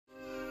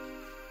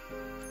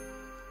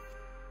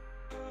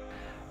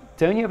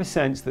don't you have a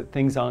sense that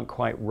things aren't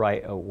quite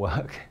right at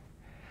work?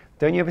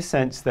 Don't you have a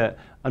sense that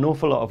an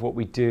awful lot of what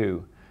we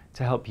do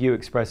to help you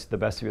express the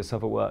best of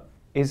yourself at work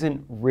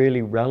isn't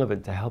really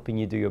relevant to helping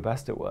you do your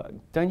best at work?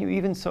 Don't you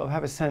even sort of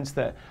have a sense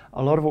that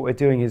a lot of what we're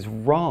doing is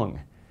wrong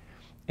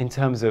in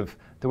terms of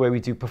the way we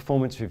do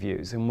performance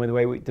reviews and the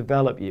way we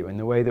develop you and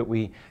the way that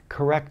we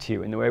correct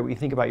you and the way we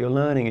think about your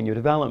learning and your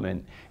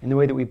development and the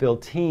way that we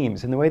build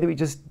teams and the way that we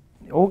just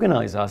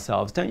organize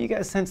ourselves? Don't you get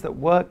a sense that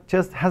work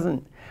just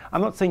hasn't,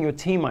 I'm not saying your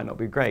team might not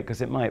be great,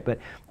 because it might, but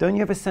don't you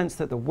have a sense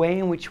that the way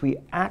in which we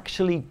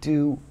actually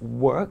do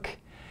work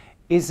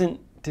isn't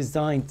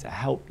designed to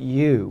help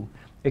you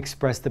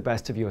express the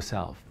best of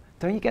yourself?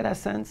 Don't you get that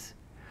sense?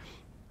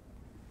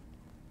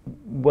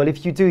 Well,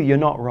 if you do, you're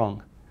not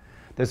wrong.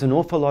 There's an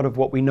awful lot of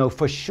what we know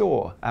for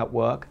sure at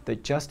work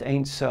that just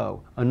ain't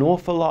so. An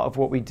awful lot of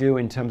what we do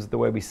in terms of the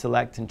way we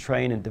select and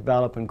train and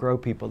develop and grow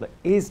people that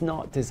is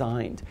not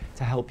designed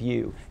to help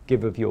you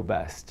give of your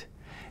best.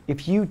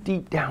 If you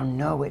deep down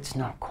know it's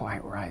not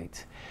quite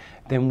right,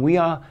 then we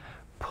are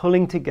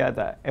pulling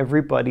together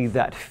everybody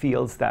that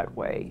feels that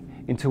way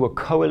into a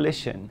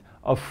coalition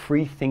of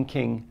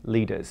free-thinking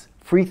leaders.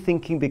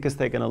 Free-thinking because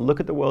they're going to look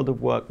at the world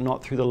of work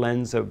not through the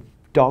lens of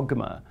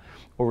dogma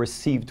or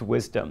received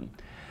wisdom,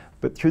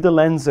 but through the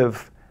lens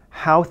of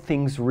how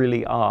things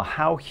really are,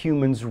 how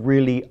humans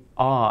really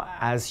are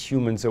as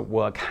humans at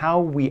work, how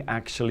we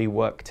actually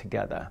work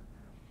together.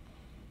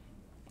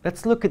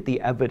 Let's look at the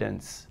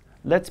evidence.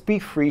 Let's be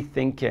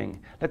free-thinking.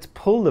 Let's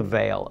pull the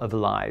veil of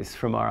lies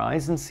from our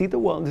eyes and see the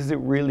world as it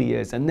really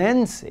is, and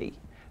then see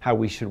how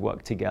we should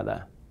work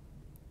together.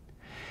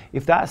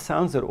 If that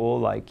sounds at all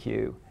like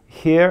you,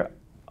 here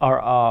are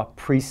our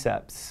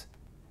precepts.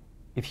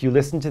 If you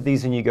listen to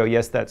these and you go,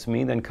 yes, that's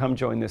me, then come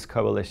join this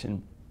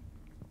coalition.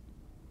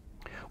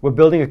 We're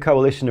building a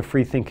coalition of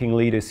free-thinking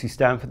leaders who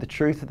stand for the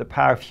truth that the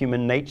power of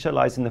human nature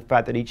lies in the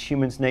fact that each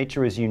human's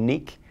nature is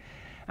unique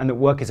and that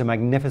work is a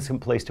magnificent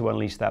place to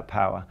unleash that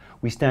power.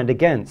 We stand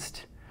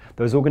against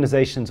those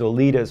organizations or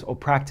leaders or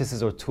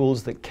practices or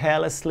tools that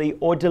carelessly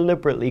or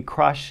deliberately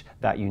crush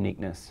that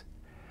uniqueness.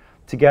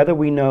 Together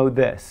we know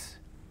this.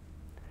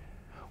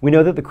 We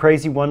know that the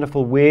crazy,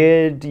 wonderful,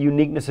 weird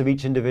uniqueness of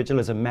each individual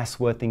is a mess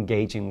worth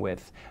engaging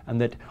with, and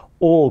that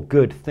all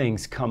good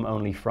things come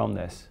only from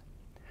this.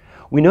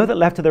 We know that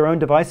left to their own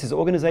devices,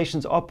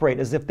 organizations operate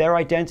as if their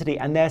identity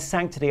and their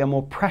sanctity are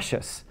more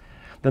precious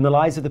than the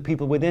lives of the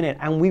people within it,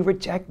 and we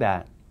reject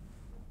that.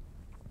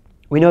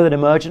 We know that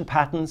emergent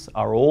patterns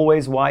are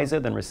always wiser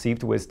than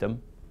received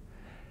wisdom.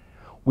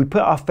 We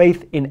put our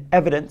faith in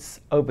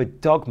evidence over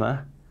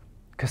dogma,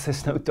 because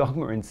there's no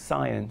dogma in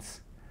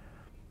science.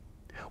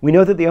 We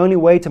know that the only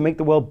way to make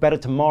the world better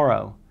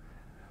tomorrow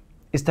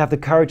is to have the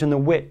courage and the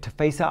wit to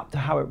face up to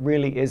how it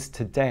really is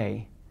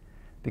today,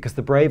 because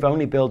the brave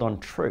only build on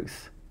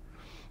truth.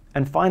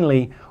 And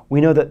finally,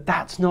 we know that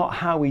that's not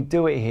how we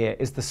do it here,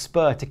 is the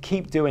spur to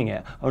keep doing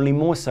it, only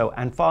more so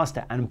and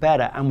faster and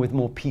better and with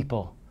more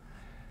people,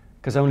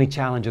 because only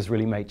challenges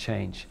really make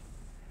change.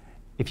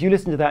 If you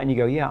listen to that and you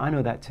go, yeah, I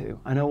know that too,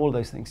 I know all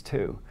those things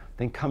too,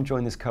 then come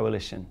join this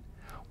coalition.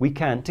 We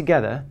can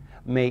together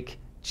make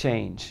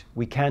change.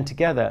 We can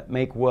together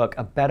make work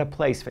a better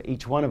place for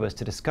each one of us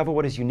to discover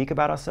what is unique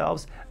about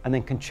ourselves and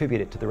then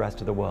contribute it to the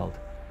rest of the world.